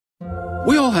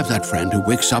We all have that friend who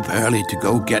wakes up early to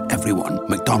go get everyone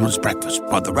McDonald's breakfast,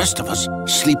 while the rest of us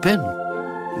sleep in.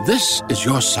 This is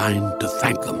your sign to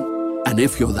thank them. And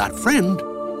if you're that friend,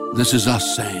 this is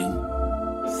us saying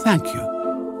thank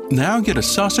you. Now get a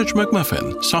sausage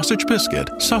McMuffin, sausage biscuit,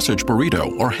 sausage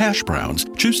burrito, or hash browns.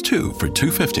 Choose 2 for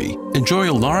 $2.50. Enjoy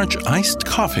a large iced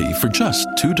coffee for just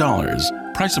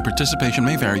 $2. Price and participation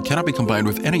may vary. Cannot be combined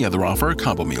with any other offer or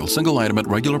combo meal. Single item at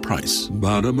regular price.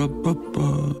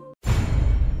 Ba-da-ba-ba-ba.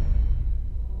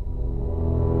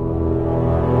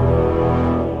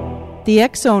 The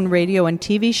X-Zone radio and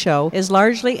TV show is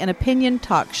largely an opinion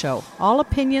talk show. All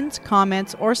opinions,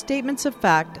 comments, or statements of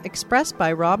fact expressed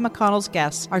by Rob McConnell's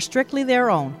guests are strictly their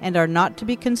own and are not to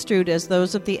be construed as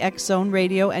those of the X-Zone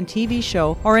radio and TV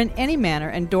show or in any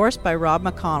manner endorsed by Rob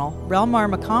McConnell,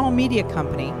 Relmar McConnell Media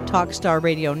Company, Talkstar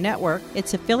Radio Network,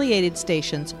 its affiliated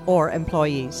stations, or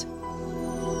employees.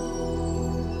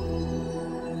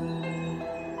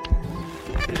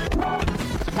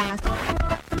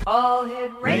 All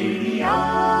Hit Radio.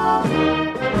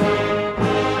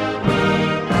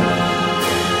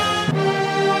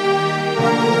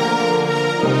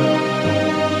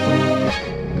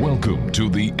 Welcome to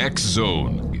the X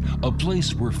Zone, a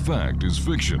place where fact is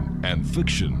fiction and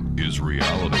fiction is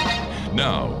reality.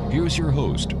 Now, here's your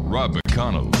host, Rob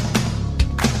McConnell.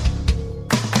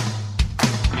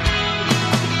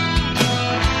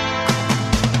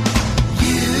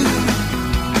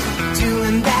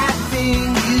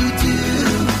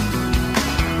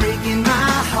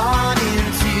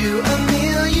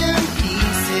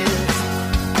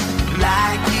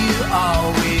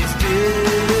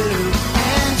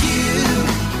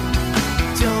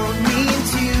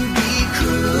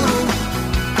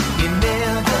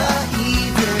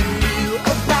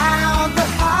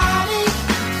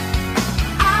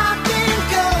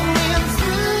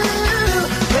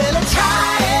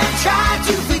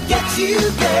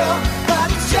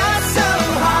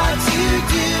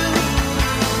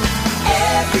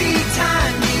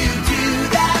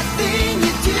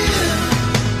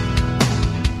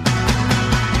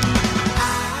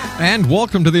 And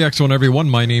welcome to the X-Zone, everyone.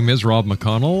 My name is Rob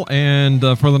McConnell, and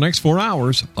for the next 4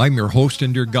 hours, I'm your host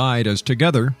and your guide as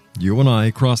together, you and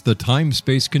I cross the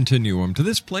time-space continuum to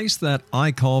this place that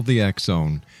I call the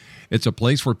X-Zone. It's a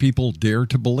place where people dare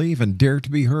to believe and dare to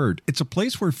be heard. It's a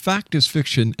place where fact is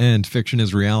fiction and fiction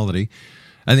is reality.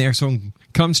 And the X-Zone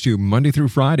comes to you Monday through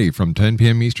Friday from 10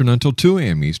 p.m. Eastern until 2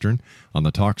 a.m. Eastern on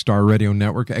the Talkstar Radio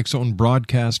Network, X-Zone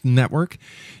Broadcast Network,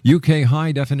 UK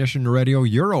High Definition Radio,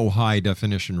 Euro High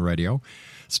Definition Radio,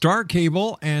 Star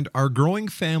Cable, and our growing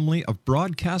family of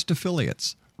broadcast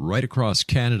affiliates right across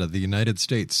Canada, the United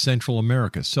States, Central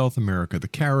America, South America, the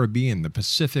Caribbean, the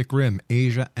Pacific Rim,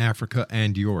 Asia, Africa,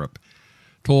 and Europe.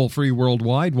 Toll-free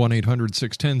worldwide,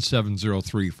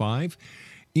 1-800-610-7035.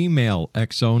 Email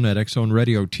xzone at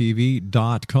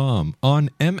xzoneradiotv.com. On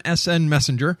MSN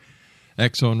Messenger,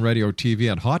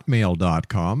 xzoneradiotv at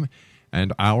hotmail.com.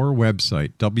 And our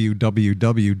website,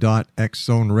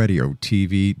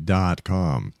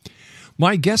 www.xzoneradiotv.com.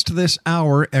 My guest this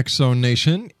hour, X-Zone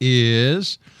Nation,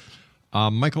 is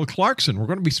Michael Clarkson. We're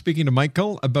going to be speaking to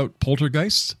Michael about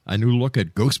Poltergeists, a new look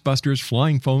at Ghostbusters,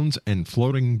 flying phones, and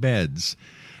floating beds.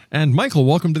 And Michael,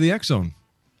 welcome to the X-Zone.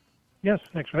 Yes,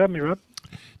 thanks for having me, Rob.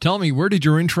 Tell me, where did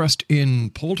your interest in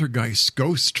poltergeists,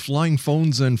 ghosts, flying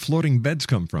phones, and floating beds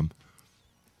come from?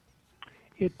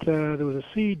 There was a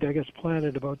seed, I guess,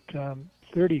 planted about more than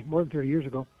 30 years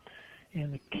ago,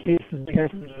 in the case of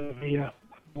the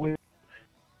boy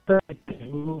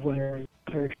move when I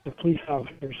was a police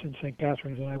officer in St.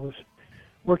 Catharines, and I was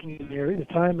working in the area at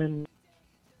the time in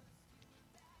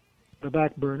the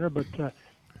back burner, but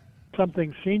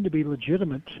something seemed to be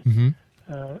legitimate. Mm-hmm.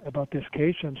 About this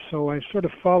case, and so I sort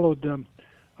of followed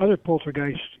other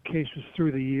poltergeist cases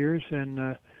through the years,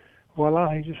 and voila,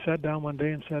 I just sat down one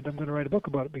day and said, I'm going to write a book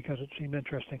about it because it seemed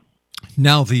interesting.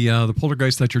 Now, the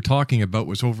poltergeist that you're talking about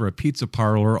was over a pizza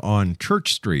parlor on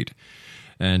Church Street,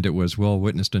 and it was well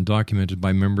witnessed and documented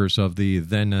by members of the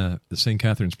the St.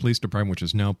 Catharines Police Department, which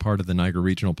is now part of the Niagara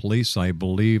Regional Police. I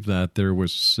believe that there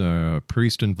was a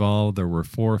priest involved. There were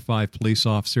 4 or 5 police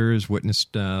officers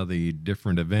witnessed the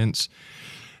different events,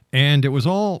 and it was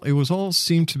all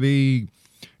seemed to be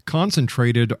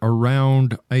concentrated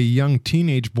around a young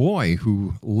teenage boy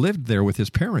who lived there with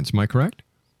his parents. Am I correct?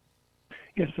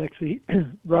 Yes, actually,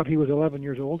 Rob, he was 11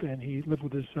 years old, and he lived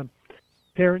with his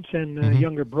parents and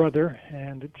younger brother,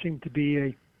 and it seemed to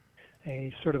be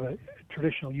a sort of a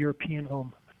traditional European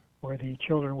home where the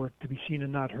children were to be seen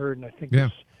and not heard, and I think this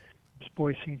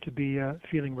boy seemed to be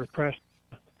feeling repressed,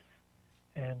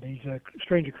 and these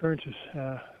strange occurrences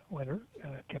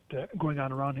kept going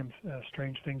on around him.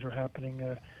 Strange things were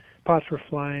happening. Pots were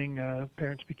flying.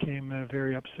 Parents became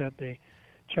very upset. They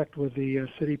checked with the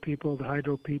city people, the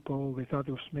hydro people. They thought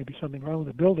there was maybe something wrong with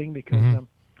the building because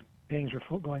things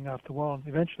were going off the wall. And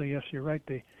eventually, yes, you're right,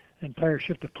 the entire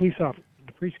shift of police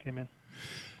came in.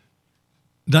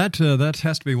 That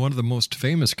has to be one of the most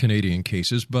famous Canadian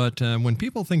cases, but when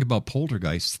people think about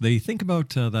poltergeists, they think about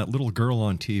that little girl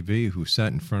on TV who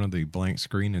sat in front of the blank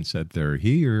screen and said, "They're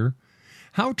here."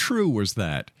 How true was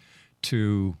that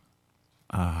to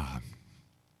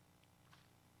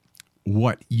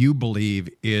what you believe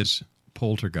is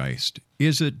poltergeist?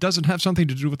 Does it have something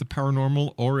to do with the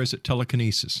paranormal, or is it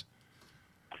telekinesis?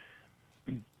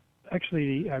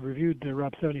 Actually, I reviewed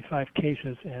Rob 75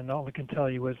 cases, and all I can tell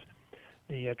you was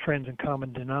the trends and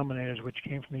common denominators which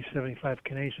came from these 75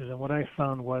 cases. And what I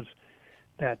found was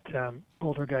that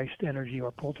poltergeist energy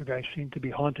or poltergeist seemed to be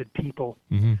haunted people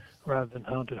rather than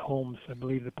haunted homes. I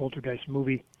believe the Poltergeist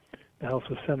movie, the house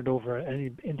was centered over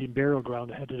an Indian burial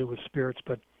ground that had to do with spirits.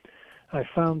 But I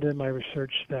found in my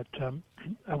research that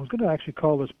I was going to actually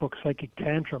call this book Psychic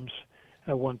Tantrums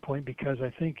at one point, because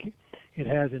I think it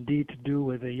has indeed to do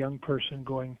with a young person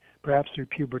going perhaps through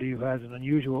puberty who has an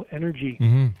unusual energy.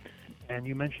 And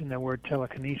you mentioned the word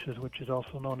telekinesis, which is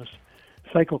also known as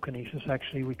psychokinesis.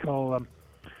 Actually, we call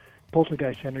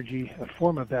poltergeist energy a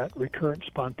form of that, recurrent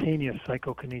spontaneous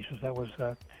psychokinesis. That was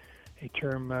a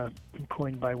term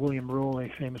coined by William Rolle, a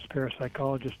famous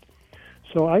parapsychologist.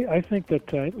 So I think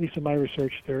that, at least in my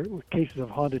research, there were cases of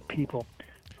haunted people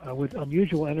with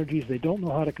unusual energies they don't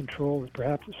know how to control,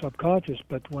 perhaps subconscious,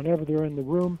 but whenever they're in the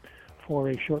room for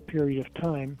a short period of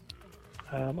time,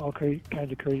 all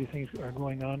kinds of crazy things are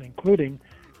going on, including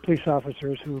police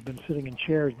officers who have been sitting in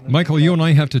chairs. Michael, you and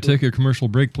I have to take a commercial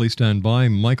break. Please stand by.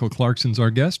 Michael Clarkson's our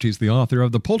guest. He's the author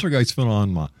of The Poltergeist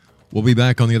Phenomena. We'll be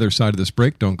back on the other side of this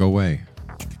break. Don't go away.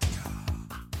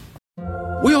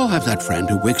 We all have that friend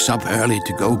who wakes up early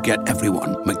to go get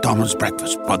everyone McDonald's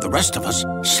breakfast while the rest of us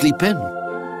sleep in.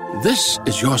 This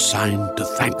is your sign to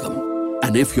thank them.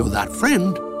 And if you're that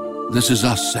friend, this is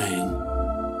us saying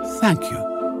thank you.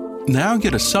 Now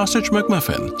get a sausage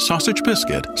McMuffin, sausage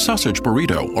biscuit, sausage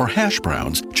burrito, or hash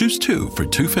browns. Choose 2 for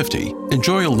 $2.50.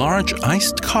 Enjoy a large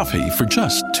iced coffee for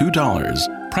just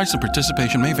 $2. Price and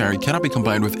participation may vary. Cannot be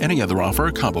combined with any other offer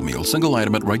or combo meal. Single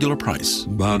item at regular price.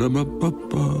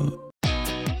 Ba-da-ba-ba-ba.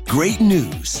 Great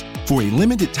news. For a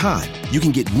limited time, you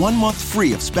can get 1 month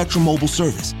free of Spectrum Mobile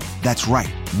service. That's right,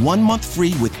 1 month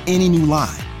free with any new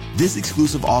line. This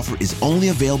exclusive offer is only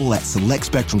available at select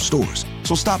Spectrum stores,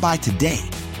 so stop by today.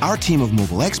 Our team of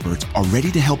mobile experts are ready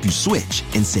to help you switch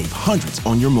and save hundreds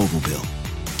on your mobile bill.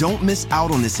 Don't miss out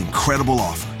on this incredible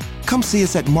offer. Come see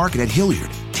us at Market at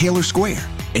Hilliard, Taylor Square,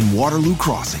 and Waterloo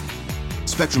Crossing.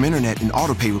 Spectrum Internet and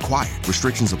autopay required.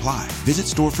 Restrictions apply. Visit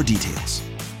store for details.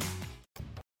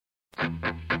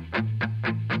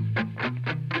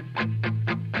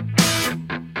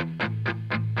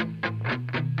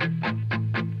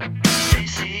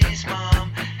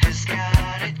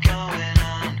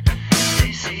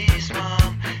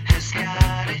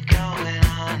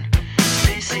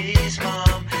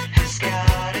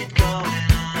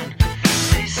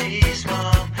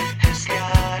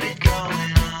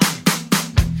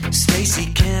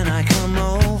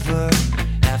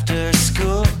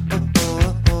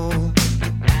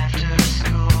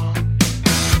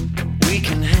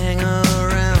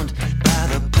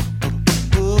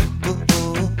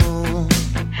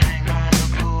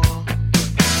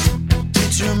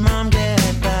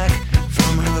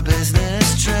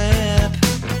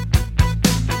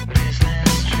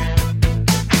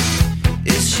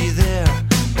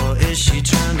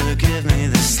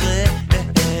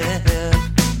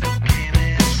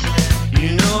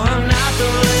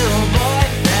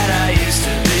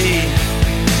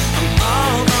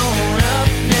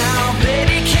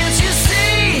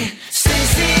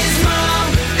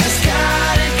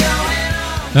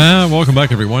 Welcome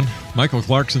back, everyone. Michael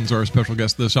Clarkson's our special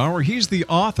guest this hour. He's the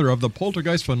author of The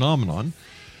Poltergeist Phenomenon,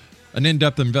 an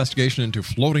in-depth investigation into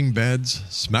floating beds,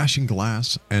 smashing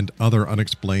glass, and other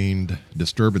unexplained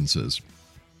disturbances.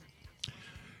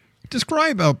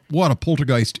 Describe what a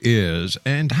poltergeist is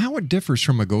and how it differs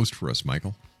from a ghost for us,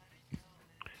 Michael.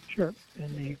 Sure.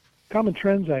 And the common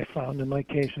trends I found in my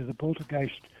case is the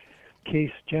poltergeist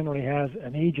case generally has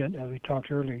an agent, as we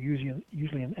talked earlier,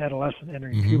 usually an adolescent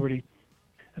entering puberty,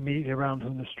 immediately around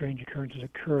whom the strange occurrences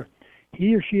occur.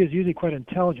 He or she is usually quite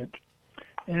intelligent,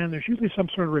 and there's usually some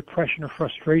sort of repression or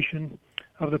frustration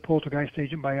of the poltergeist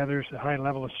agent by others, a high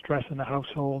level of stress in the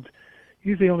household,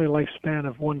 usually only a lifespan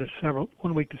of 1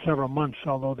 week to several months,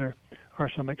 although there are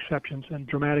some exceptions, and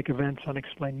dramatic events,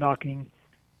 unexplained knocking,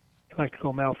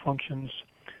 electrical malfunctions,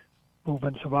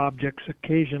 movements of objects,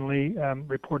 occasionally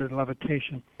reported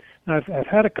levitation. Now, I've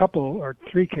had a couple or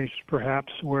 3 cases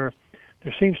perhaps where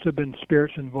there seems to have been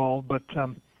spirits involved, but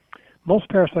most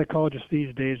parapsychologists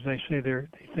these days, they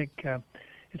think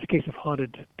it's a case of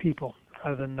haunted people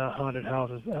rather than haunted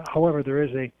houses. However, there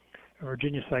is a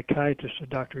Virginia psychiatrist,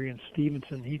 Dr. Ian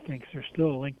Stevenson. He thinks there's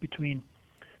still a link between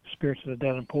spirits of the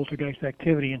dead and poltergeist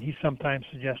activity, and he sometimes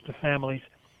suggests to families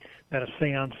that a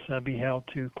seance be held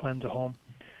to cleanse a home.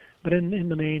 But in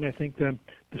the main, I think the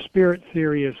spirit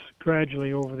theory has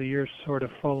gradually over the years sort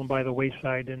of fallen by the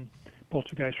wayside in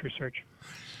poltergeist research.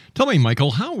 Tell me,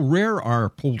 Michael, how rare are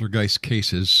poltergeist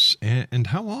cases, and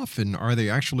how often are they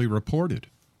actually reported?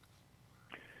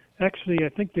 Actually, I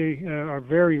think they are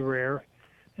very rare,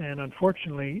 and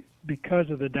unfortunately, because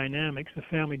of the dynamics, the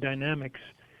family dynamics,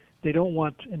 they don't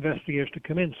want investigators to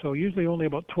come in. So usually only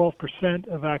about 12%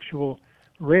 of actual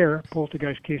rare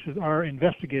poltergeist cases are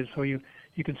investigated. So you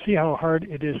can see how hard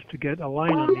it is to get a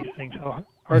line on these things, how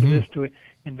hard it is to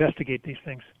investigate these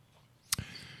things.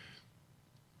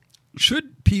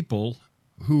 Should people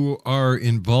who are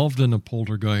involved in a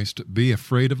poltergeist be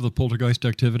afraid of the poltergeist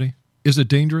activity? Is it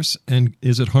dangerous, and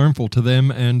is it harmful to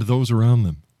them and those around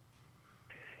them?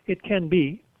 It can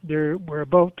be. There were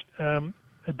about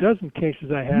a dozen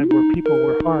cases I had where people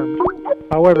were harmed.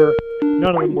 However,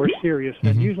 none of them were serious.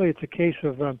 And usually it's a case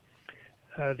of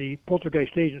the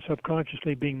poltergeist agent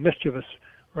subconsciously being mischievous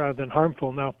rather than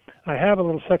harmful. Now, I have a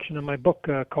little section in my book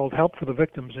called Help for the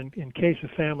Victims in case a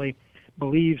family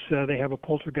believes they have a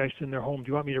poltergeist in their home. Do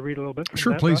you want me to read a little bit from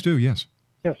Sure, that, please Rob? do, yes.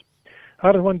 Yes.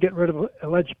 How does one get rid of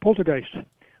alleged poltergeist?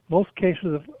 Most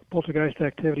cases of poltergeist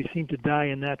activity seem to die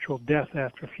a natural death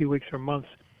after a few weeks or months,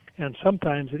 and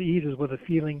sometimes it eases with a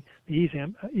feeling,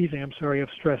 of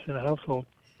stress in a household.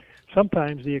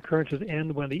 Sometimes the occurrences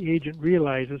end when the agent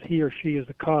realizes he or she is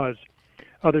the cause.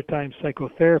 Other times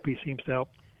psychotherapy seems to help.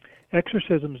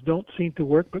 Exorcisms don't seem to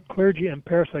work, but clergy and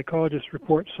parapsychologists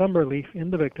report some relief in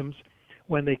the victims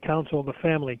when they counsel the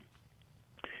family.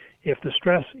 If the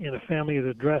stress in a family is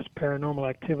addressed, paranormal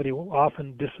activity will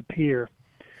often disappear.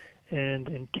 And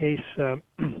in case,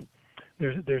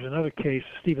 there's another case,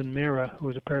 Stephen Mera, who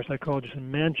is a parapsychologist in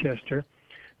Manchester.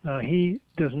 He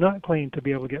does not claim to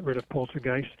be able to get rid of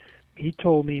poltergeists. He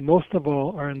told me, most of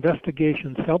all, our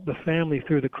investigations help the family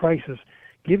through the crisis,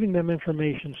 giving them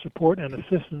information, support, and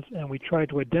assistance, and we try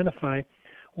to identify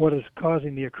what is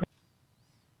causing the occurrence.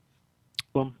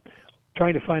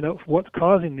 Trying to find out what's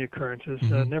causing the occurrences,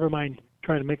 never mind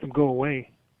trying to make them go away.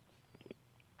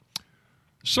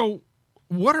 So,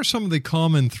 what are some of the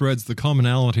common threads, the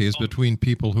commonalities between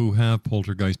people who have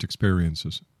poltergeist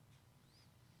experiences?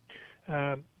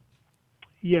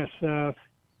 Yes,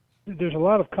 there's a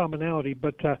lot of commonality,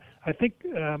 but I think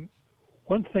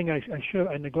one thing I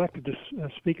neglected to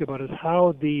speak about is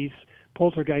how these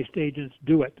poltergeist agents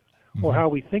do it, or how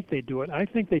we think they do it. I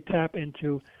think they tap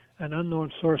into an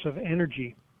unknown source of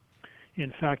energy.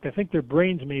 In fact, I think their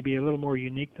brains may be a little more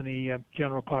unique than the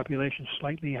general population,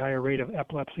 slightly higher rate of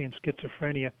epilepsy and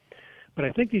schizophrenia. But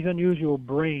I think these unusual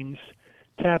brains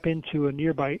tap into a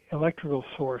nearby electrical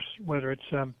source, whether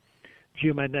it's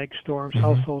geomagnetic storms,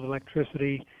 household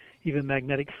electricity, even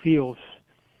magnetic fields.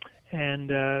 And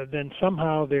then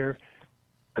somehow they're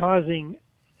causing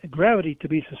gravity to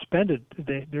be suspended.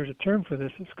 There's a term for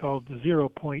this. It's called the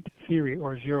zero-point theory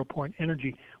or zero-point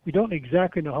energy. We don't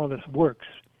exactly know how this works,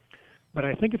 but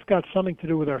I think it's got something to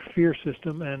do with our fear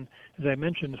system. And as I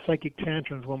mentioned, the psychic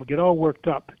tantrums, when we get all worked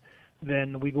up,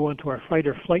 then we go into our fight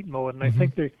or flight mode. And I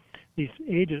think these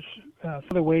agents find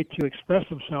a way to express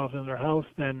themselves in their house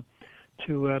than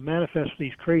to manifest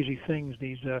these crazy things,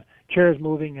 these chairs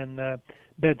moving and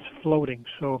beds floating.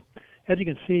 So as you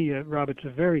can see, Rob, it's a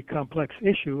very complex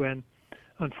issue, and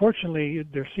unfortunately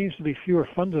there seems to be fewer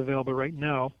funds available right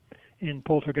now in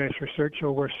poltergeist research,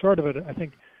 so we're sort of at, I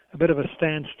think, a bit of a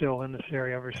standstill in this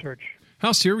area of research.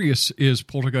 How serious is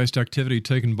poltergeist activity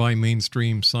taken by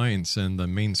mainstream science and the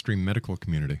mainstream medical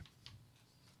community?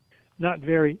 Not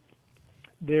very.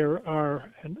 There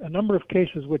are a number of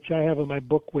cases which I have in my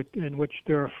book in which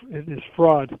there is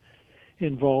fraud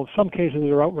involved. Some cases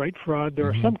are outright fraud. There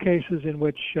are some cases in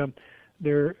which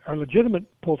there are legitimate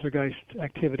poltergeist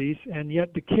activities, and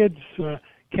yet the kids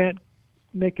can't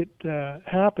make it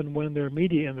happen when there are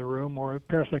media in the room or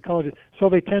parapsychologists. So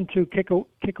they tend to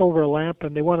kick over a lamp,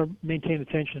 and they want to maintain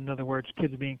attention. In other words,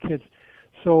 kids being kids.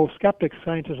 So skeptics,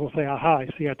 scientists will say, "Aha!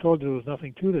 See, I told you there was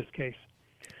nothing to this case."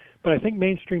 But I think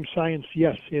mainstream science,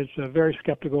 yes, is very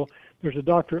skeptical. There's a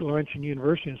doctor at Laurentian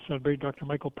University in Sudbury, Dr.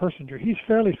 Michael Persinger. He's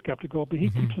fairly skeptical, but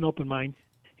he keeps an open mind.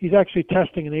 he's actually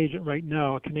testing an agent right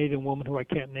now, a Canadian woman who I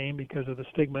can't name because of the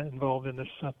stigma involved in this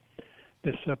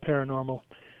paranormal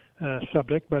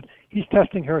subject. But he's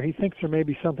testing her. He thinks there may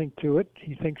be something to it.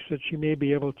 He thinks that she may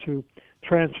be able to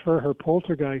transfer her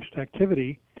poltergeist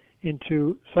activity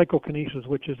into psychokinesis,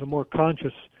 which is a more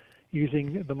conscious,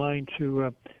 using the mind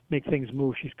to make things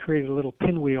move. She's created a little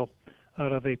pinwheel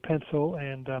out of a pencil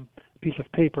and a piece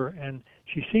of paper, and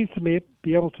she seems to be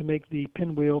able to make the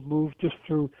pinwheel move just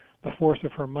through the force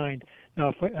of her mind. Now,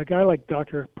 if a guy like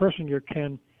Dr. Persinger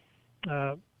can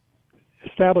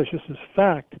establish this as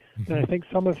fact, then I think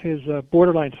some of his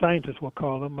borderline scientists, we'll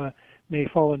call them, may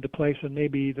fall into place, and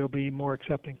maybe they'll be more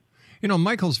accepting. You know,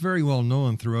 Michael's very well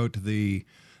known throughout the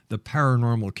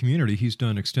paranormal community. He's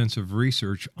done extensive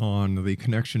research on the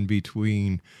connection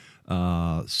between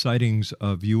sightings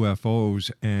of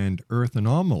UFOs and Earth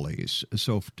anomalies.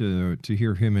 So to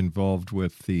hear him involved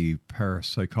with the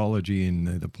parapsychology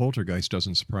and the poltergeist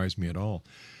doesn't surprise me at all.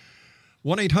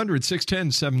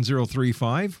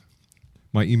 1-800-610-7035.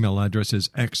 My email address is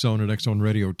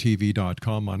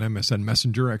xzone@xzoneradiotv.com, on MSN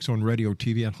Messenger,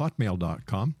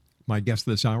 xzoneradiotv@hotmail.com. My guest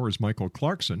this hour is Michael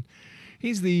Clarkson.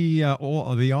 He's the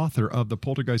author of The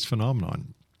Poltergeist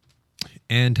Phenomenon.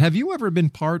 And have you ever been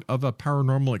part of a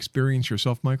paranormal experience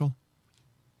yourself, Michael?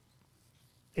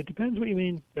 It depends what you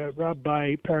mean, Rob,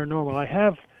 by paranormal. I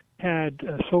have had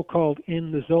so-called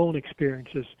in-the-zone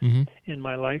experiences in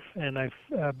my life, and I've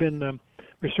been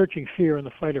researching fear in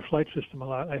the fight-or-flight system a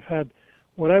lot. I've had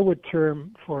what I would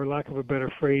term, for lack of a better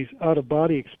phrase,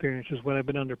 out-of-body experiences when I've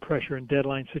been under pressure in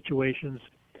deadline situations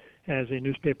as a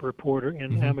newspaper reporter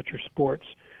in amateur sports,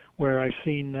 where I've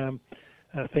seen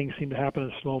things seem to happen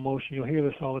in slow motion. You'll hear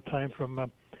this all the time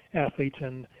from athletes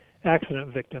and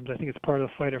accident victims. I think it's part of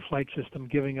the fight-or-flight system,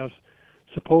 giving us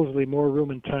supposedly more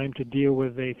room and time to deal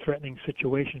with a threatening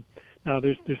situation. Now,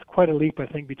 there's quite a leap, I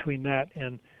think, between that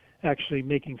and actually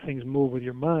making things move with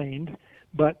your mind.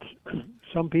 But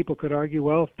some people could argue,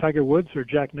 well, Tiger Woods or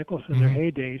Jack Nicklaus in their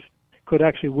heydays could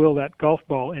actually will that golf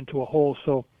ball into a hole.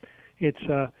 So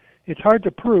it's hard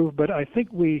to prove, but I think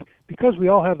because we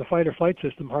all have the fight-or-flight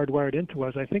system hardwired into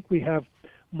us, I think we have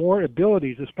more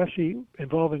abilities, especially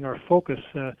involving our focus,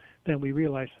 than we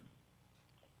realize.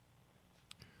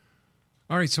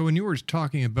 All right, so when you were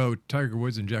talking about Tiger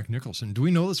Woods and Jack Nicholson, do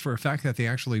we know this for a fact that they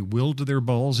actually willed their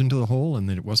balls into the hole and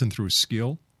that it wasn't through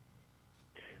skill?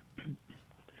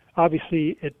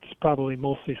 Obviously, it's probably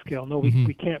mostly skill. No,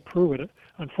 we can't prove it.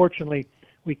 Unfortunately,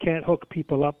 we can't hook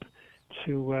people up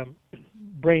to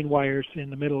brain wires in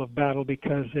the middle of battle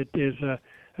because it is a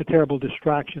terrible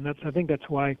distraction. I think that's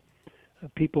why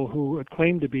people who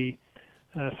claim to be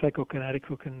psychokinetic,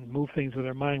 who can move things with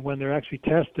their mind, when they're actually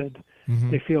tested,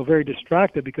 they feel very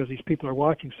distracted because these people are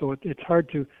watching. So it's hard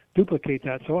to duplicate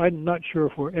that. So I'm not sure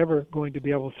if we're ever going to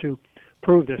be able to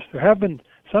prove this. There have been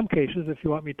some cases, if you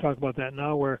want me to talk about that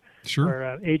now, where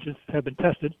agents have been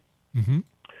tested.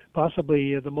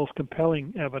 Possibly the most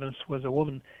compelling evidence was a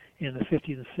woman in the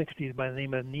 50s and 60s by the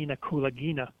name of Nina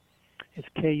Kulagina. It's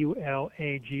Kulagina,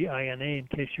 in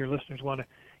case your listeners want to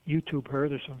YouTube her.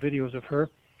 There's some videos of her.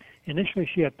 Initially,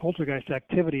 she had poltergeist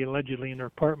activity allegedly in her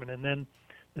apartment, and then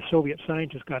the Soviet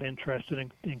scientists got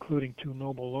interested, including 2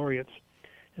 Nobel laureates.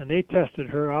 And they tested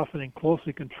her often in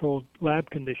closely controlled lab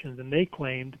conditions, and they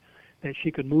claimed that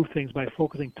she could move things by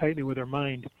focusing tightly with her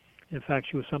mind. In fact,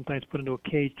 she was sometimes put into a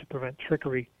cage to prevent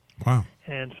trickery. Wow.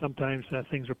 And sometimes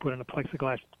things were put in a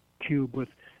plexiglass cube with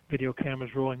video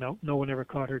cameras rolling. Now, no one ever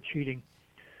caught her cheating.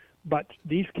 But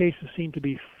these cases seem to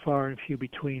be far and few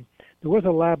between. There was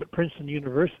a lab at Princeton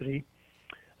University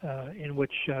in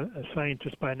which a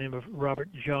scientist by the name of Robert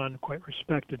John, quite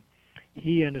respected,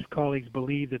 he and his colleagues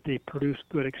believed that they produced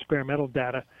good experimental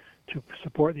data to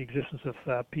support the existence of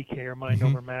PK, or mind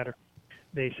over matter.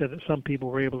 They said that some people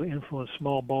were able to influence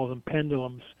small balls and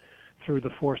pendulums through the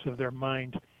force of their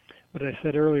mind. But I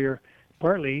said earlier,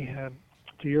 partly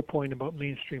to your point about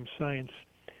mainstream science,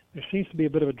 there seems to be a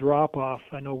bit of a drop-off.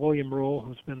 I know William Roll,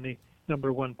 who's been the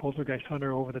 #1 poltergeist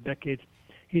hunter over the decades,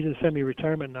 he's in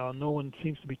semi-retirement now, and no one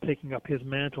seems to be taking up his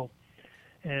mantle.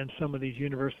 And some of these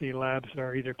university labs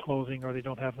are either closing or they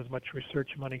don't have as much research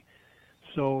money.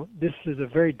 So this is a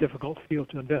very difficult field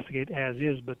to investigate as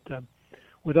is, but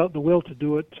without the will to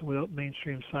do it, without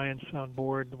mainstream science on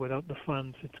board, without the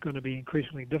funds, it's going to be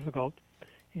increasingly difficult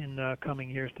in coming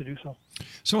years to do so.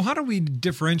 So how do we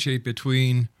differentiate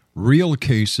between real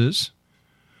cases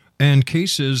and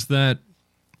cases that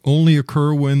only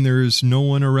occur when there's no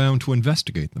one around to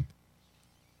investigate them?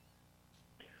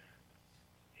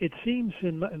 It seems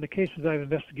in the cases I've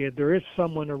investigated, there is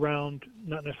someone around,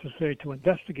 not necessarily to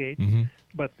investigate,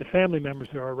 but the family members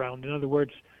are around. In other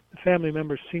words, the family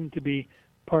members seem to be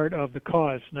part of the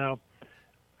cause. Now,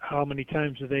 how many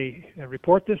times do they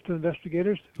report this to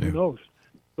investigators? Yeah. Who knows?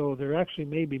 So there actually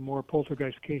may be more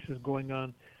poltergeist cases going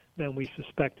on than we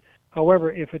suspect.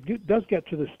 However, if it does get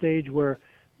to the stage where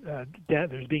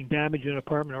there's being damage in an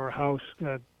apartment or a house,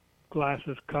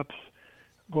 glasses, cups,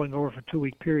 going over for a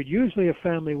 2-week period, usually a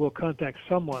family will contact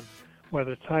someone,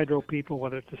 whether it's hydro people,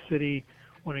 whether it's the city,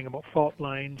 wondering about fault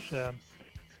lines.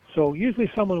 So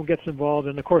usually someone gets involved,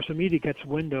 and of course the media gets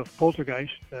wind of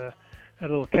poltergeist, a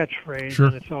little catchphrase, Sure.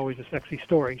 and it's always a sexy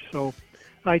story. So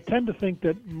I tend to think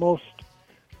that most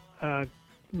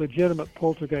legitimate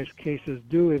poltergeist cases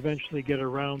do eventually get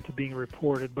around to being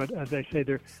reported, but as I say,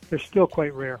 they're still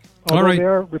quite rare. Although All right. they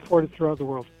are reported throughout the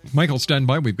world. Michael, stand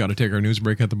by. We've got to take our news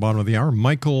break at the bottom of the hour.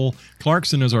 Michael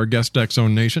Clarkson is our guest,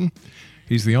 X-Zone Nation.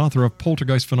 He's the author of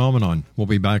Poltergeist Phenomenon. We'll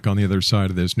be back on the other side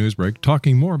of this news break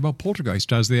talking more about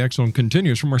poltergeist as the X-Zone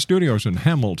continues from our studios in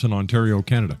Hamilton, Ontario,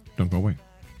 Canada. Don't go away.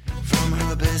 From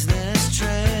her business trip.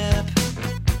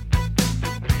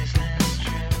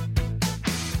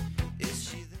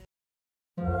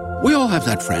 We all have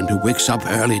that friend who wakes up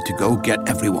early to go get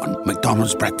everyone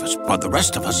McDonald's breakfast while the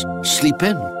rest of us sleep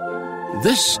in.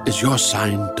 This is your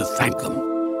sign to thank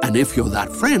them. And if you're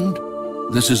that friend,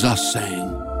 this is us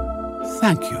saying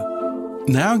thank you.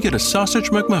 Now get a sausage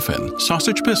McMuffin,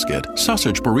 sausage biscuit,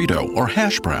 sausage burrito, or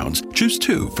hash browns. Choose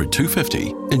 2 for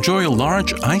 $2.50. Enjoy a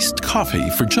large iced coffee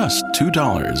for just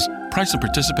 $2. Price and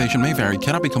participation may vary.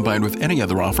 Cannot be combined with any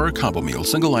other offer or combo meal.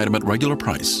 Single item at regular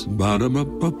price.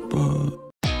 Ba-da-ba-ba-ba.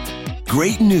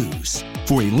 Great news!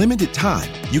 For a limited time,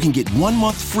 you can get 1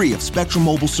 month free of Spectrum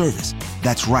Mobile service.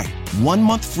 That's right, 1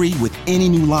 month free with any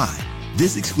new line.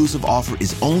 This exclusive offer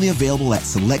is only available at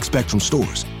select Spectrum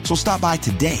stores, so stop by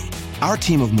today. Our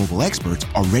team of mobile experts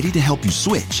are ready to help you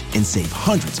switch and save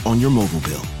hundreds on your mobile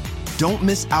bill. Don't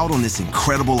miss out on this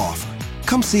incredible offer.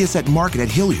 Come see us at Market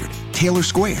at Hilliard, Taylor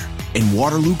Square, and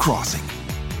Waterloo Crossing.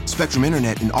 Spectrum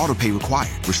Internet and autopay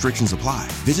required. Restrictions apply.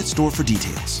 Visit store for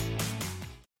details.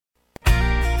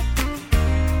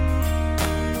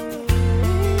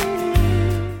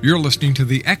 You're listening to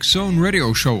the X-Zone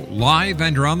Radio Show, live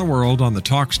and around the world on the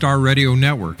Talkstar Radio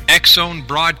Network, X-Zone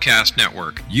Broadcast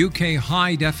Network, UK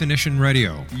High Definition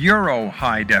Radio, Euro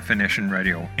High Definition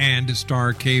Radio, and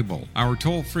Star Cable. Our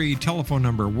toll-free telephone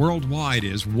number worldwide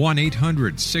is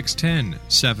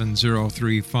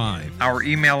 1-800-610-7035. Our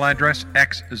email address,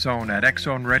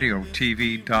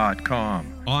 xzone@xzoneradiotv.com.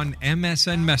 On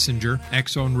MSN Messenger,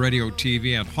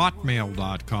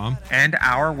 xzoneradiotv@hotmail.com, and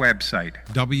our website,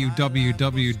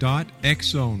 www.xzoneradiotv.com.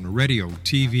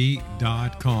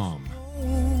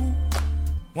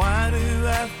 Why do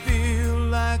I feel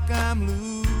like I'm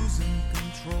losing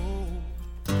control?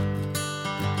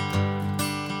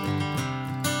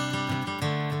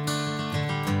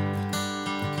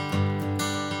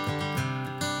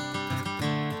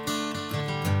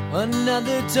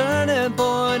 Another turning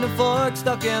point, a fork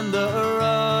stuck in the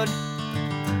road.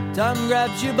 Time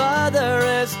grabs you by the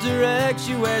wrist, directs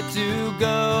you where to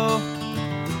go.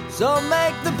 So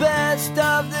make the best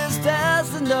of this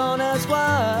test and don't ask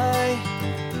why.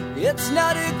 It's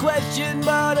not a question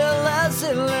but a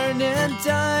lesson learned in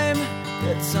time.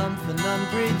 It's something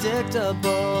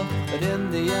unpredictable, but in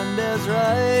the end is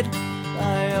right.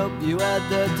 I hope you had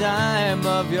the time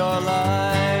of your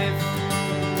life.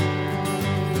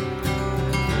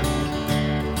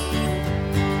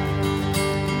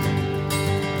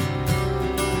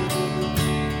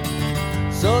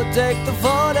 So take the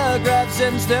photographs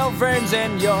and still frames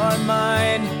in your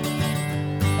mind,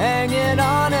 hanging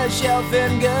on a shelf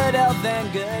in good health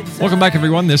and good time. Welcome back,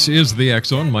 everyone. This is the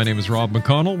X-Zone. My name is Rob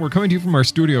McConnell. We're coming to you from our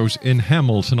studios in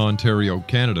Hamilton, Ontario,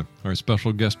 Canada. Our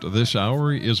special guest this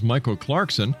hour is Michael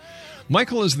Clarkson.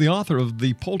 Michael is the author of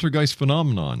The Poltergeist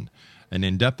Phenomenon, an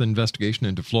in-depth investigation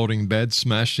into floating beds,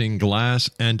 smashing glass,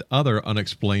 and other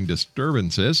unexplained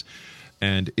disturbances.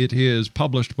 And it is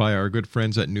published by our good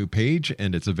friends at New Page,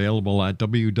 and it's available at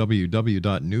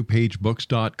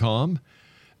www.newpagebooks.com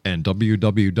and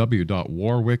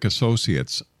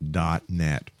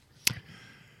www.warwickassociates.net.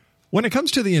 When it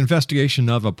comes to the investigation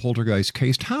of a poltergeist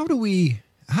case, how do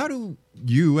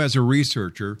you, as a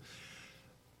researcher,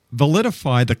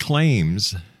 validify the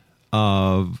claims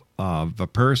of a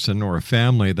person or a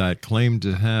family that claimed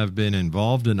to have been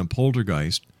involved in a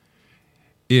poltergeist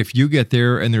if you get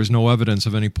there and there's no evidence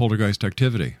of any poltergeist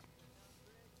activity?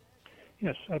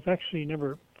 Yes, I've actually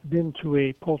never been to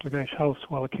a poltergeist house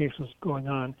while a case was going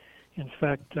on. In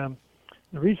fact, the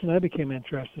reason I became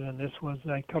interested in this was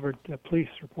I covered police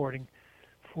reporting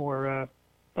for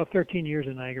about 13 years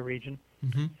in the Niagara region.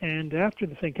 Mm-hmm. And after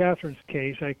the St. Catharines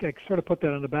case, I sort of put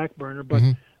that on the back burner, but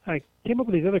I came up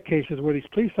with these other cases where these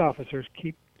police officers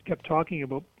kept talking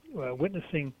about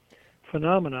witnessing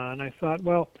phenomena, and I thought,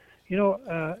 well,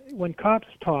 when cops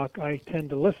talk, I tend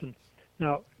to listen.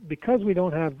 Now, because we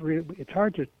don't have, it's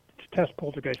hard to test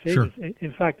poltergeist agents. Sure.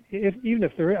 In fact, even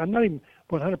if there is, I'm not even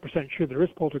 100% sure there is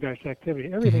poltergeist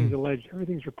activity. Everything's alleged,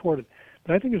 everything's reported.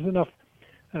 But I think there's enough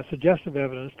suggestive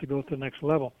evidence to go to the next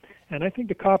level. And I think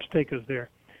the cops take us there,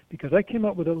 because I came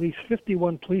up with at least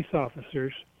 51 police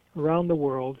officers around the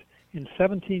world in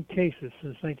 17 cases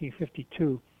since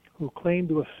 1952 who claim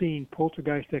to have seen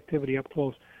poltergeist activity up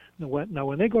close. Now,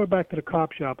 when they go back to the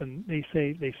cop shop and they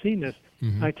say they've seen this,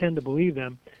 I tend to believe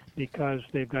them because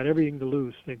they've got everything to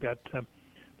lose. They've got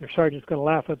their sergeant's going to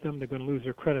laugh at them. They're going to lose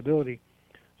their credibility.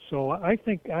 So I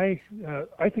think that's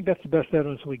the best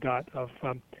evidence we got of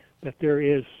that there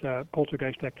is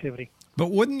poltergeist activity.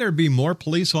 But wouldn't there be more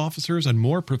police officers and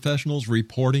more professionals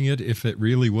reporting it if it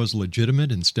really was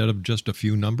legitimate instead of just a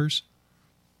few numbers?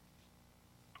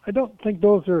 I don't think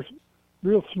those are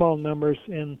real small numbers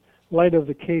in light of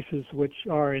the cases which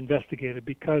are investigated,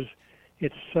 because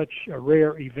it's such a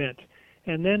rare event.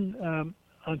 And then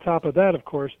on top of that, of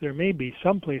course, there may be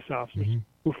some police officers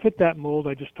who fit that mold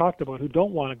I just talked about, who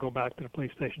don't want to go back to the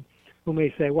police station, who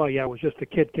may say, well, yeah, it was just a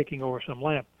kid kicking over some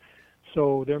lamp.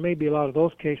 So there may be a lot of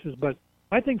those cases, but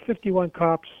I think 51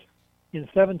 cops in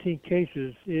 17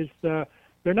 cases is they're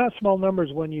not small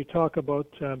numbers when you talk about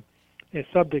a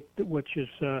subject which is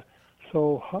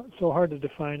so hard to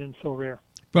define and so rare.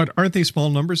 But aren't they small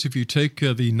numbers if you take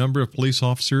the number of police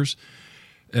officers,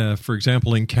 for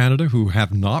example, in Canada, who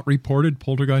have not reported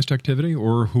poltergeist activity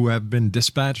or who have been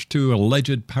dispatched to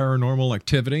alleged paranormal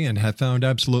activity and have found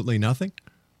absolutely nothing?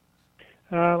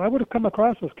 I would have come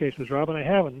across those cases, Rob, and I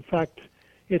haven't. In fact,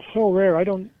 it's so rare. I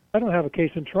don't have a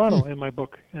case in Toronto in my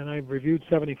book, and I've reviewed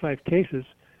 75 cases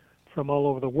from all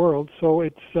over the world. So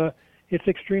it's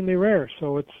extremely rare.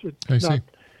 So it's not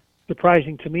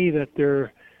surprising to me that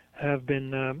there have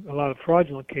been a lot of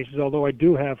fraudulent cases. Although I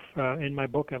do have in my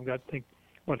book, I've got, I think,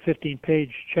 one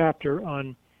 15-page chapter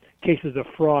on cases of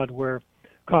fraud where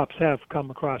cops have come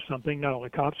across something. Not only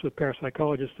cops, but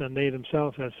parapsychologists, and they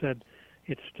themselves have said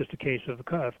it's just a case of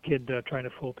a kid trying to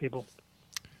fool people.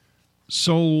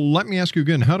 So let me ask you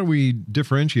again, how do we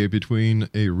differentiate between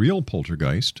a real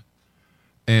poltergeist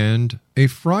and a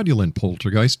fraudulent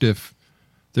poltergeist if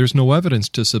there's no evidence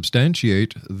to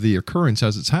substantiate the occurrence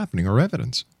as it's happening, or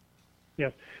evidence?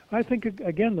 Yes. I think,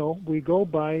 again, though, we go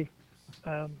by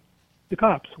the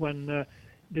cops. When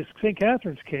this St.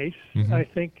 Catherine's case, I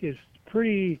think, is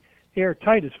pretty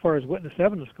airtight as far as witness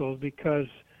evidence goes, because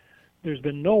there's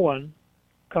been no one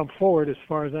come forward, as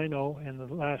far as I know, in the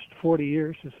last 40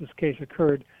 years since this case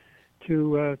occurred,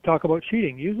 to talk about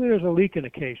cheating. Usually there's a leak in a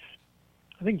case.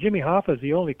 I think Jimmy Hoffa is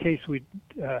the only case we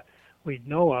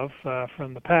know of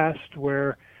from the past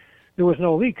where there was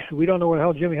no leaks. We don't know where the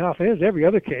hell Jimmy Hoffa is. Every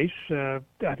other case,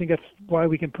 I think that's why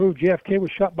we can prove JFK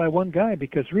was shot by one guy,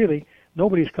 because really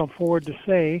nobody's come forward to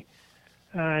say,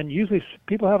 and usually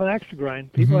people have an axe to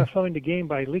grind. People have something to gain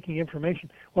by leaking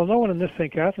information. Well, no one in this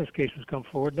St. Catherine's case has come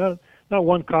forward. Not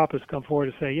one cop has come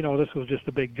forward to say, this was just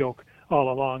a big joke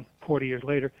all along 40 years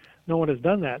later. No one has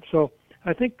done that. So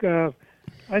I think they're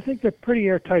pretty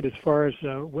airtight as far as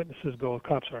witnesses go,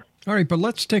 cops are. All right, but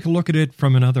let's take a look at it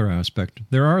from another aspect.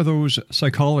 There are those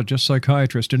psychologists,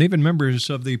 psychiatrists, and even members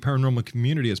of the paranormal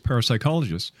community as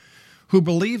parapsychologists who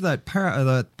believe that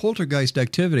poltergeist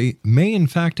activity may in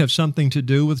fact have something to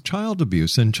do with child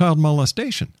abuse and child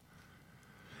molestation.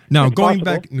 Now, going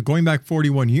back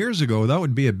 41 years ago, that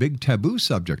would be a big taboo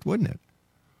subject, wouldn't it?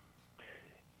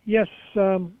 Yes,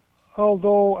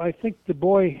 although I think the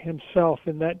boy himself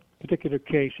in that particular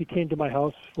case, he came to my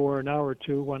house for an hour or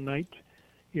two one night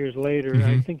years later.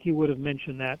 I think he would have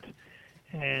mentioned that.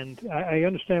 And I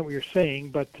understand what you're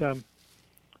saying, but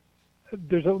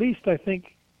there's at least, I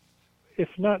think, if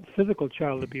not physical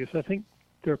child abuse, I think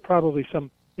there are probably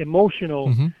some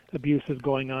emotional abuses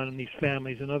going on in these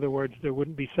families. In other words, there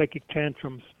wouldn't be psychic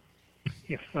tantrums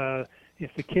if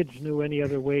the kids knew any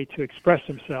other way to express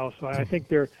themselves. So I think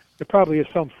there probably is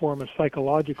some form of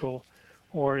psychological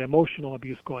or emotional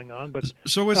abuse going on. But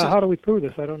how do we prove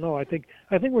this? I don't know. I think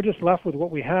we're just left with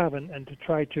what we have, and to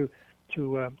try to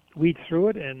weed through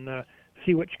it and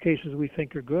see which cases we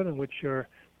think are good and which are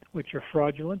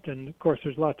fraudulent. And of course,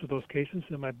 there's lots of those cases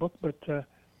in my book. But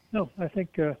no, I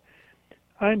think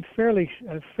I'm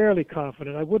fairly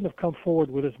confident. I wouldn't have come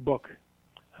forward with this book.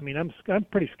 I mean, I'm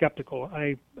pretty skeptical.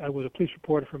 I was a police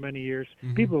reporter for many years.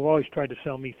 People have always tried to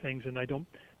sell me things, and I don't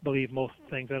believe most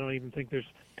things. I don't even think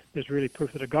there's really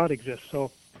proof that a God exists.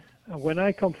 So when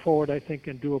I come forward, I think,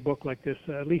 and do a book like this,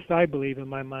 at least I believe in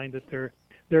my mind that there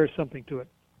is something to it.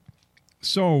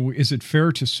 So is it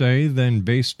fair to say then,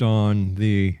 based on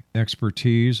the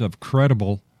expertise of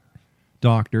credible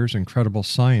doctors and credible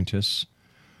scientists,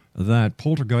 that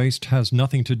poltergeist has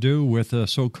nothing to do with a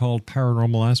so-called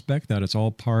paranormal aspect, that it's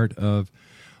all part of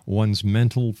one's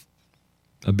mental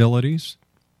abilities?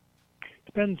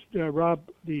 Depends, Rob,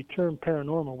 the term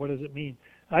paranormal, what does it mean?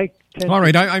 When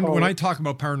I talk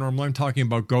about paranormal, I'm talking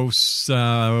about ghosts,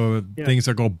 things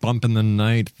that go bump in the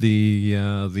night,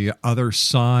 the other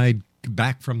side,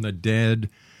 back from the dead.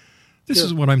 This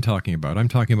is what I'm talking about. I'm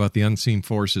talking about the unseen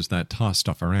forces that toss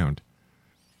stuff around.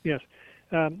 Yes.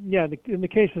 In the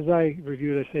cases I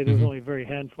reviewed, I say there's only a very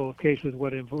handful of cases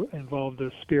what involve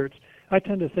the spirits. I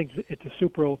tend to think it's a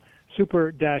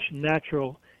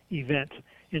super-natural event.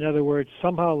 In other words,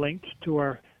 somehow linked to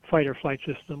our fight or flight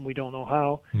system. We don't know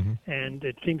how, and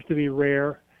it seems to be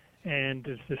rare, and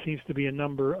there seems to be a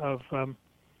number of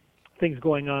things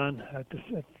going on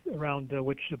around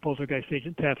which the poltergeist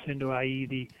agent taps into, i.e.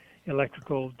 the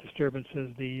electrical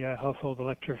disturbances, the household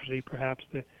electricity, perhaps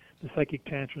the psychic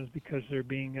tantrums because they're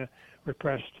being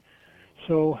repressed.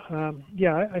 So,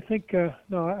 I think,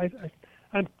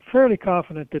 I'm fairly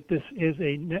confident that this is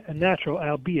a natural,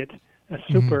 albeit a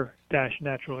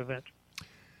super-natural event.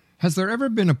 Has there ever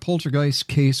been a poltergeist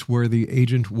case where the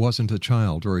agent wasn't a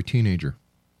child or a teenager?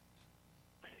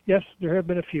 Yes, there have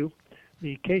been a few.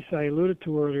 The case I alluded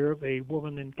to earlier, a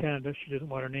woman in Canada, she doesn't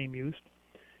want her name used.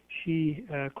 She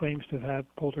claims to have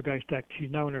had poltergeist activity.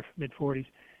 She's now in her mid-40s.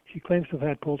 She claims to have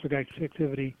had poltergeist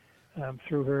activity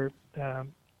through her, I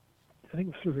think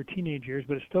it was through her teenage years,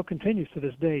 but it still continues to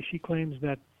this day. She claims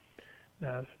that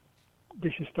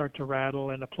dishes start to rattle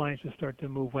and appliances start to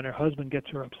move when her husband gets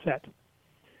her upset.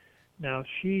 Now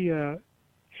she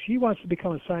wants to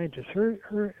become a scientist.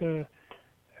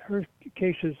 Her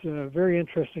case is very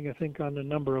interesting, I think, on a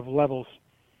number of levels.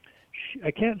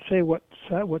 I can't say what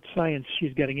science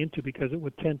she's getting into because it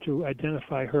would tend to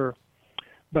identify her.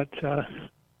 But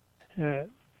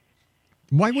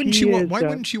why wouldn't she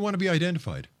want to be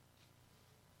identified?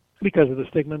 Because of the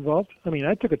stigma involved. I mean,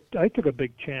 I took a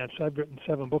big chance. I've written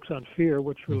 7 books on fear,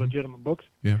 which were legitimate books.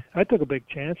 Yeah. I took a big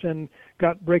chance and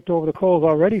got raked over the coals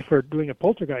already for doing a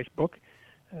poltergeist book.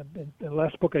 The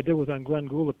last book I did was on Glenn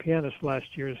Gould, the pianist,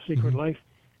 last year, His Secret Life,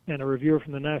 and a reviewer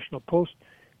from the National Post.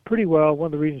 Pretty well, one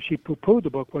of the reasons she poo-pooed the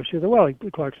book was she said, well,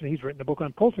 Clarkson, he's written a book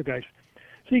on poltergeist.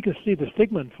 So you can see the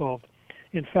stigma involved.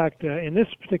 In fact, in this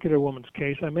particular woman's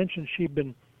case, I mentioned she'd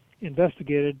been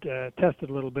investigated, tested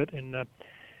a little bit in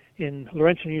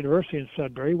Laurentian University in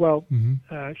Sudbury. Well,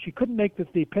 she couldn't make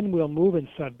the pinwheel move in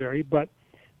Sudbury, but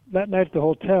that night at the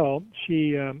hotel,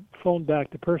 she phoned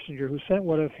back to Persinger, who sent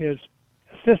one of his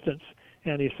assistants,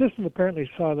 and the assistant apparently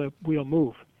saw the wheel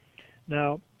move.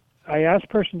 Now, I asked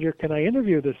Persinger, can I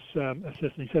interview this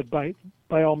assistant? He said, by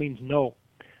all means, no.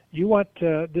 You want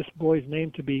this boy's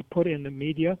name to be put in the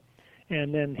media,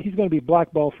 and then he's going to be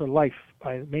blackballed for life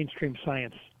by mainstream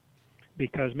science,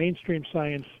 because mainstream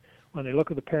science, when they look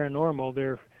at the paranormal,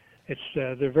 they're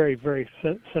very, very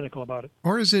cynical about it.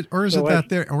 Or is it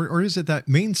that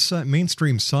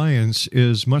mainstream science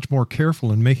is much more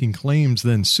careful in making claims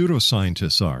than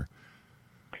pseudoscientists are?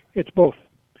 It's both.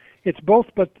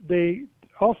 But they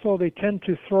tend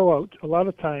to throw out, a lot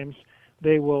of times,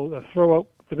 they will throw out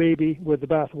the baby with the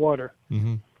bath water.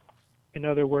 In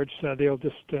other words, they'll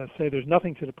just say there's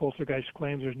nothing to the poltergeist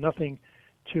claims, there's nothing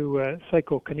to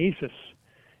psychokinesis.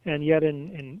 And yet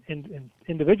in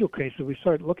individual cases, we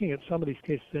start looking at some of these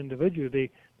cases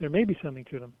individually, there may be something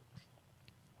to them.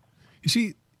 You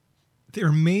see,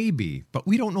 there may be, but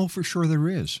we don't know for sure there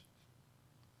is.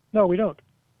 No, we don't.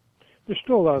 There's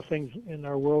still a lot of things in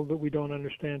our world that we don't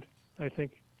understand, I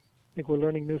think. I think we're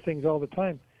learning new things all the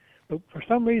time. But for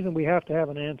some reason, we have to have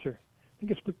an answer. I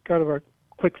think it's part of our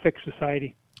quick fix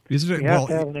society. We have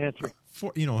to have an answer.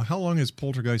 How long has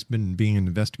poltergeist been being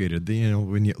investigated?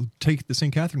 When you take the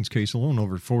St. Catherine's case alone,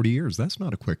 over 40 years, that's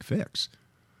not a quick fix.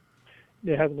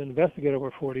 It hasn't been investigated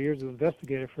over 40 years. It was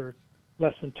investigated for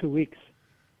less than 2 weeks.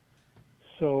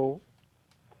 So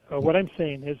what I'm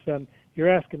saying is you're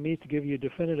asking me to give you a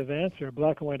definitive answer, a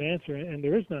black and white answer, and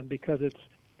there is none, because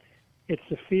it's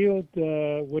a field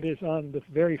what is on the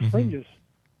very fringes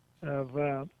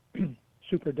of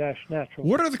super-natural.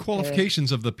 What are the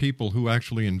qualifications of the people who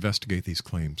actually investigate these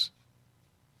claims?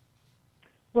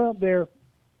 Well,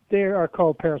 they are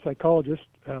called parapsychologists.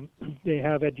 They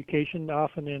have education,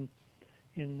 often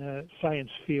in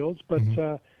science fields, but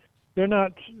they're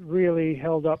not really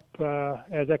held up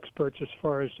as experts as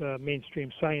far as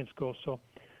mainstream science goes. So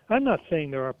I'm not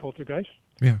saying there are poltergeists.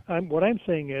 Yeah. What I'm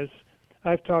saying is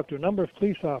I've talked to a number of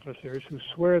police officers who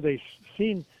swear they've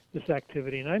seen this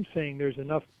activity, and I'm saying there's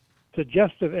enough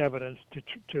suggestive evidence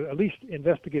to at least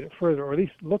investigate it further, or at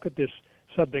least look at this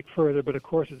subject further. But of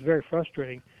course, it's very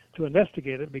frustrating to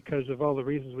investigate it because of all the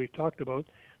reasons we've talked about,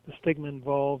 the stigma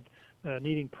involved,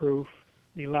 needing proof,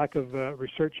 the lack of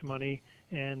research money,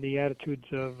 and the attitudes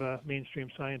of mainstream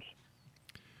science.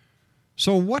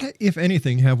 So what, if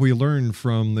anything, have we learned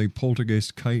from the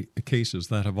poltergeist cases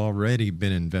that have already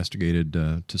been investigated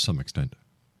to some extent?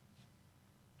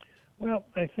 Well,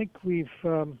 I think we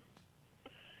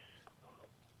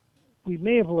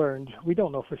may have learned. We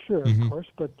don't know for sure, of course,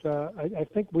 but I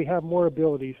think we have more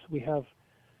abilities.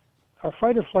 Our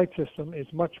fight or flight system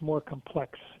is much more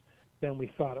complex than we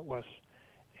thought it was.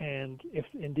 And if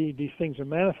indeed these things are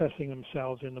manifesting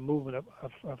themselves in the movement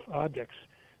of objects,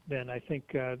 then I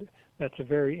think that's a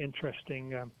very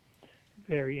interesting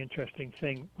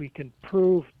thing. We can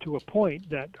prove to a point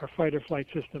that our fight or flight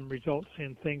system results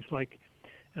in things like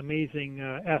amazing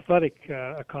athletic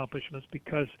accomplishments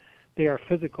because they are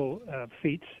physical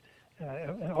feats,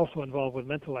 also involved with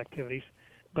mental activities.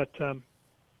 But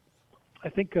I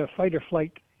think fight or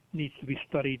flight needs to be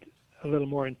studied a little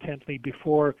more intently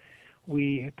before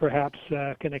we perhaps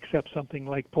can accept something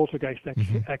like poltergeist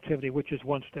activity, which is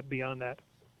one step beyond that.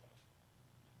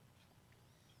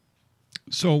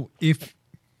 So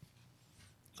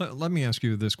let me ask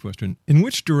you this question. In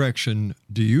which direction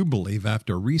do you believe,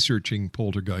 after researching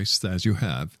poltergeists as you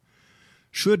have,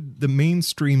 should the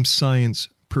mainstream science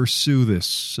pursue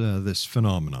this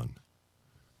phenomenon?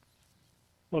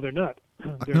 Well, they're not.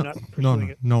 They're not pursuing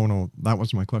it. No, that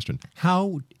was my question.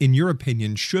 How, in your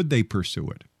opinion, should they pursue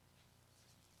it?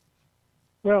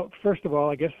 Well, first of all,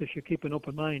 I guess they should keep an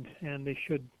open mind, and they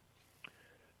should.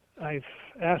 I've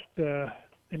asked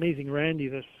Amazing Randy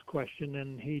this question,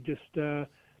 and he just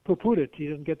poo-pooed it. He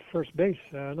didn't get to first base.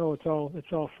 No, it's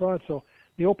all fraud. So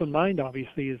the open mind,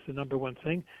 obviously, is the number one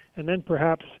thing, and then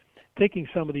perhaps taking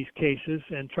some of these cases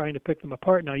and trying to pick them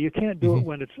apart. Now, you can't do it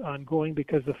when it's ongoing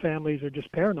because the families are just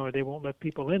paranoid. They won't let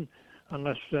people in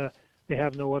unless they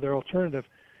have no other alternative.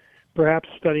 Perhaps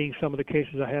studying some of the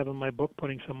cases I have in my book,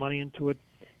 putting some money into it,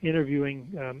 interviewing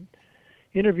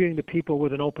the people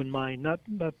with an open mind, not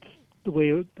the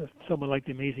way someone like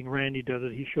the Amazing Randy does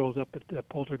it. He shows up at the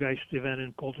Poltergeist event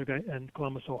in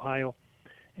Columbus, Ohio,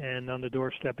 and on the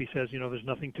doorstep he says, there's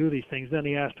nothing to these things. Then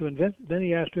he has to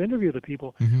interview the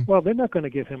people. Well, they're not going to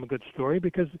give him a good story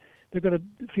because they're going to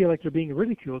feel like they're being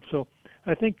ridiculed. So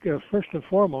I think first and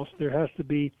foremost there has to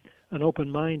be an open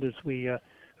mind as we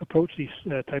approach these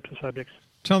types of subjects.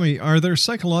 Tell me, are there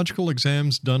psychological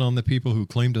exams done on the people who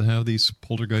claim to have these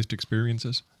poltergeist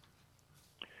experiences?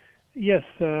 Yes,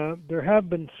 there have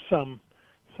been some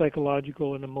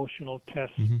psychological and emotional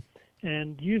tests,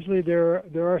 and usually there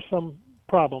are some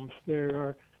problems.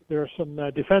 There are some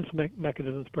defense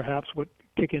mechanisms, perhaps, what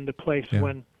kick into place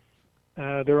when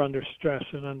they're under stress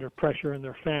and under pressure in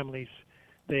their families.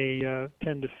 They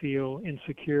tend to feel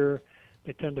insecure.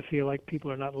 They tend to feel like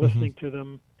people are not listening to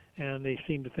them, and they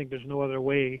seem to think there's no other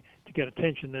way to get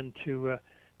attention than to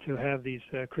have these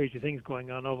crazy things going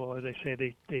on, although, as I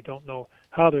say, they don't know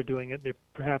how they're doing it. They're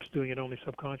perhaps doing it only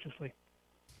subconsciously.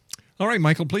 All right,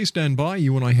 Michael, please stand by.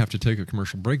 You and I have to take a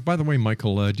commercial break. By the way,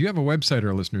 Michael, do you have a website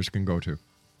our listeners can go to?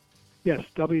 Yes,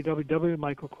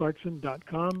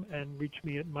 www.michaelclarkson.com, and reach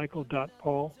me at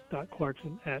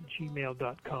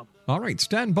michael.paul.clarkson@gmail.com. All right,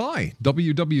 stand by.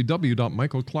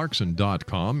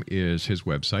 www.michaelclarkson.com is his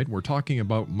website. We're talking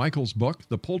about Michael's book,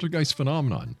 The Poltergeist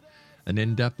Phenomenon, an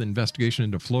in-depth investigation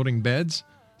into floating beds,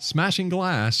 smashing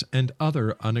glass, and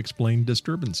other unexplained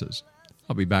disturbances.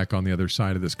 I'll be back on the other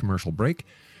side of this commercial break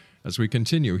as we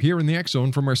continue here in the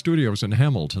X-Zone from our studios in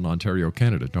Hamilton, Ontario,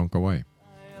 Canada. Don't go away.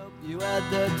 You had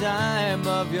the time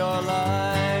of your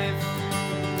life.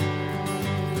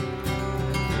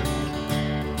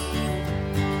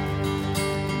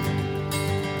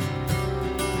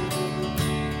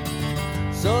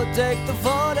 So take the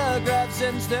photographs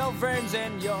and still frames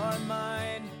in your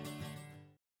mind.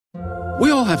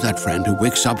 We all have that friend who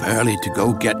wakes up early to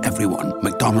go get everyone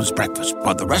McDonald's breakfast,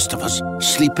 while the rest of us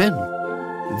sleep in.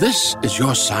 This is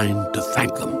your sign to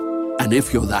thank them. And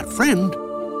if you're that friend,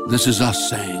 this is us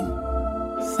saying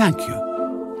thank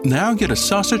you. Now get a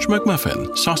sausage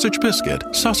McMuffin, sausage biscuit,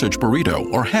 sausage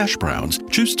burrito, or hash browns.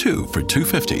 Choose 2 for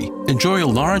 $2.50. Enjoy a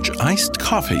large iced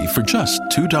coffee for just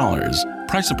 $2.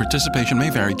 Price and participation may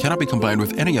vary. Cannot be combined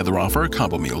with any other offer or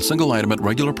combo meal. Single item at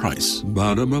regular price.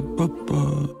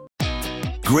 Ba-da-ba-ba-ba.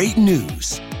 Great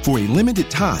news! For a limited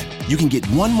time, you can get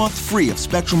 1 month free of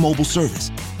Spectrum Mobile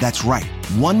service. That's right,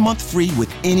 1 month free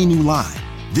with any new line.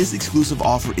 This exclusive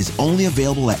offer is only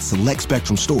available at select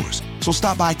Spectrum stores. So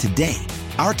stop by today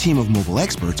Our team of mobile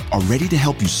experts are ready to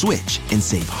help you switch and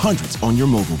save hundreds on your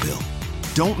mobile bill.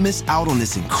 Don't miss out on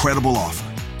this incredible offer.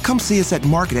 Come see us at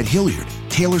Market at Hilliard,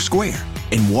 Taylor Square,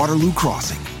 and Waterloo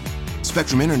Crossing.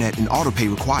 Spectrum Internet and autopay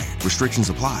required. Restrictions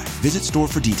apply. Visit store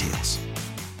for details.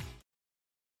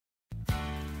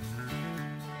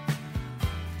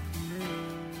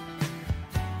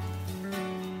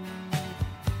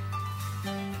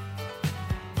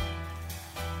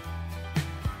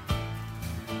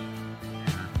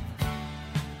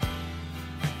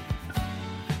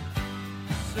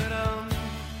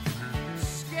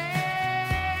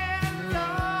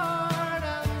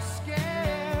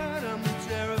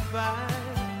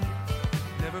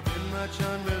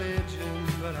 On religion,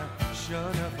 but I sure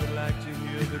enough would like to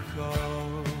hear the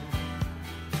call.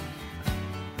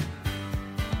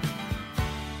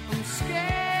 I'm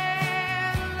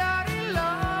scared, Lordy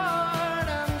Lord,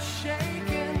 I'm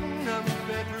shaking, I'm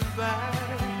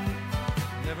petrified.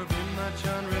 Never been much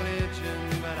on religion,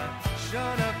 but I sure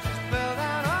enough just fell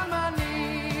down on my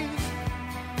knees.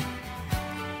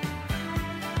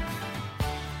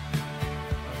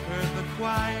 I heard the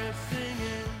choir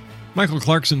singing. Michael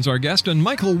Clarkson's our guest. And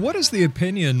Michael, what is the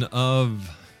opinion of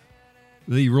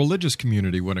the religious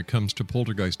community when it comes to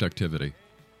poltergeist activity?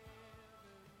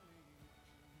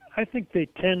 I think they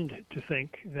tend to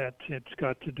think that it's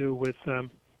got to do with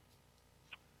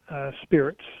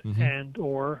spirits and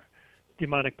or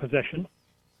demonic possession.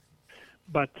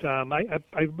 But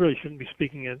I really shouldn't be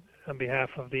speaking on behalf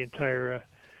of the entire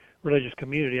religious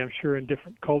community. I'm sure in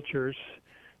different cultures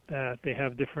they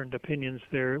have different opinions.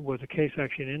 There was a case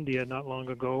actually in India not long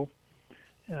ago,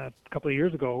 a couple of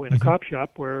years ago, in a cop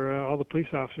shop where all the police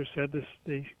officers said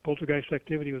the poltergeist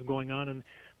activity was going on, and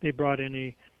they brought in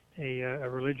a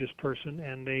religious person,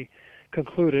 and they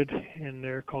concluded in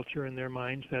their culture, in their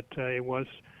minds, that it was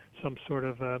some sort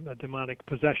of a demonic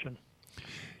possession.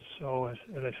 So, as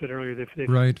I said earlier,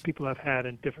 people have had,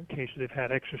 in different cases, they've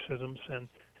had exorcisms and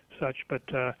such, but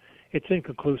it's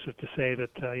inconclusive to say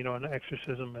that an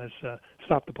exorcism has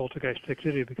stopped the poltergeist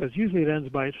activity, because usually it ends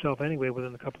by itself anyway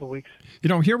within a couple of weeks.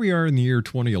 Here we are in the year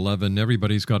 2011.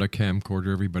 Everybody's got a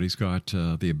camcorder. Everybody's got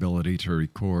the ability to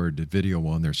record video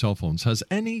on their cell phones. Has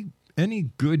any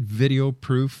good video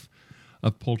proof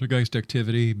of poltergeist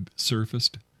activity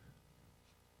surfaced?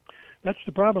 That's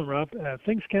the problem, Rob.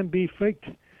 Things can be faked,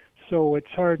 so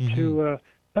it's hard to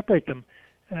separate them.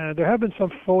 There have been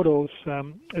some photos,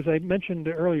 as I mentioned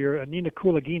earlier, Nina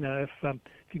Kulagina. If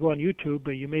you go on YouTube,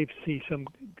 you may see some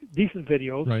decent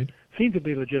videos. Right. Seem to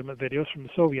be legitimate videos from the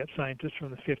Soviet scientists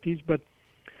from the 50s, but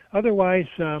otherwise,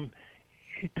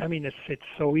 it's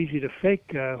so easy to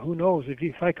fake. Who knows?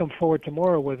 If I come forward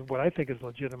tomorrow with what I think is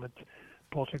legitimate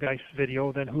poltergeist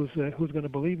video, then who's going to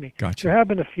believe me? Gotcha. There have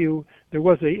been a few. There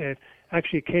was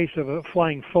actually a case of a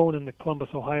flying phone in Columbus,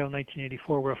 Ohio, in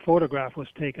 1984, where a photograph was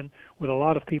taken with a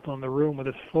lot of people in the room with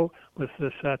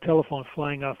this telephone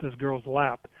flying off this girl's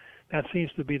lap. That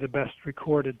seems to be the best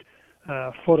recorded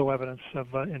photo evidence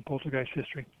in poltergeist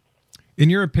history. In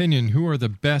your opinion, who are the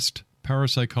best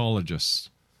parapsychologists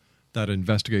that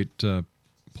investigate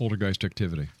poltergeist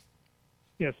activity?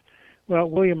 Yes. Well,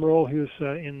 William Roll, who's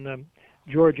in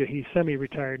Georgia, he's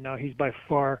semi-retired now. He's by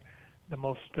far the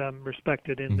most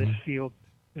respected in this field.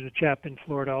 There's a chap in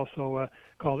Florida also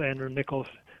called Andrew Nichols.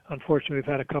 Unfortunately, we've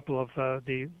had a couple of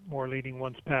the more leading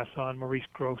ones pass on, Maurice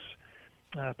Gross,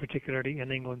 particularly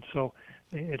in England. So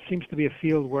it seems to be a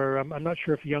field where I'm not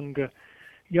sure if younger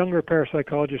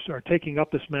parapsychologists are taking up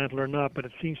this mantle or not, but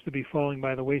it seems to be falling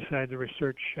by the wayside, the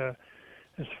research,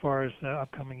 as far as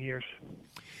upcoming years.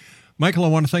 Michael, I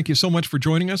want to thank you so much for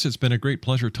joining us. It's been a great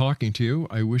pleasure talking to you.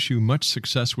 I wish you much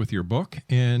success with your book,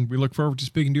 and we look forward to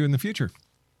speaking to you in the future.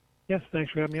 Yes,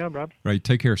 thanks for having me on, Rob. Right,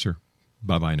 take care, sir.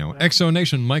 Bye-bye now. X-Zone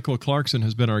Nation, Michael Clarkson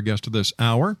has been our guest this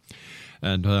hour,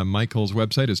 and Michael's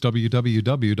website is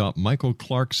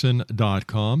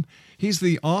www.michaelclarkson.com. He's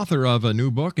the author of a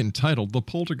new book entitled The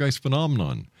Poltergeist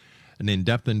Phenomenon, an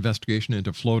in-depth investigation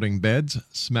into floating beds,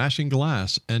 smashing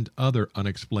glass, and other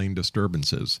unexplained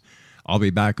disturbances. I'll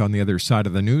be back on the other side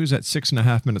of the news at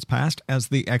 6.5 minutes past as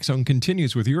the X-Zone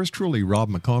continues with yours truly, Rob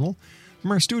McConnell,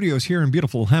 from our studios here in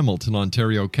beautiful Hamilton,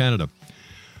 Ontario, Canada.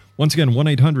 Once again,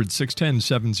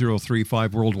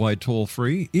 1-800-610-7035, worldwide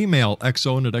toll-free. Email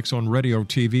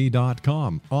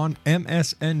xzone@xzoneradiotv.com. On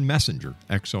MSN Messenger,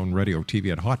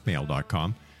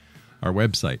 xzoneradiotv@hotmail.com. Our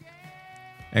website,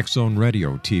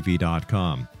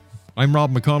 xzoneradiotv.com. I'm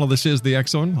Rob McConnell. This is the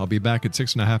X-Zone. I'll be back at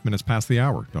 6.5 minutes past the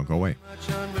hour. Don't go away.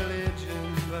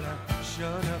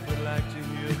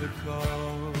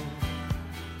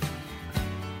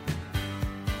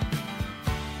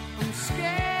 I'm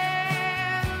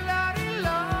scared, Lordy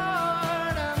Lord,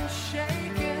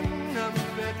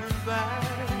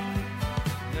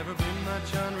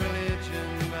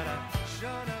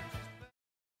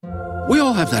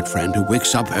 all have that friend who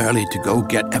wakes up early to go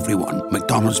get everyone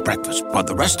McDonald's breakfast while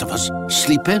the rest of us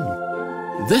sleep in.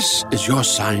 This is your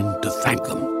sign to thank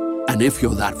them. And if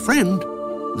you're that friend,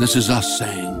 this is us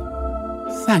saying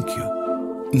thank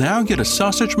you. Now get a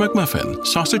sausage McMuffin,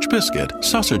 sausage biscuit,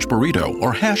 sausage burrito,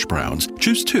 or hash browns.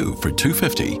 Choose 2 for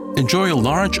 $2.50. Enjoy a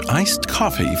large iced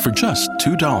coffee for just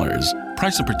 $2.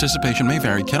 Price and participation may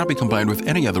vary. Cannot be combined with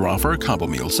any other offer or combo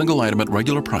meal. Single item at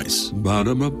regular price.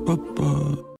 Ba-da-ba-ba-ba.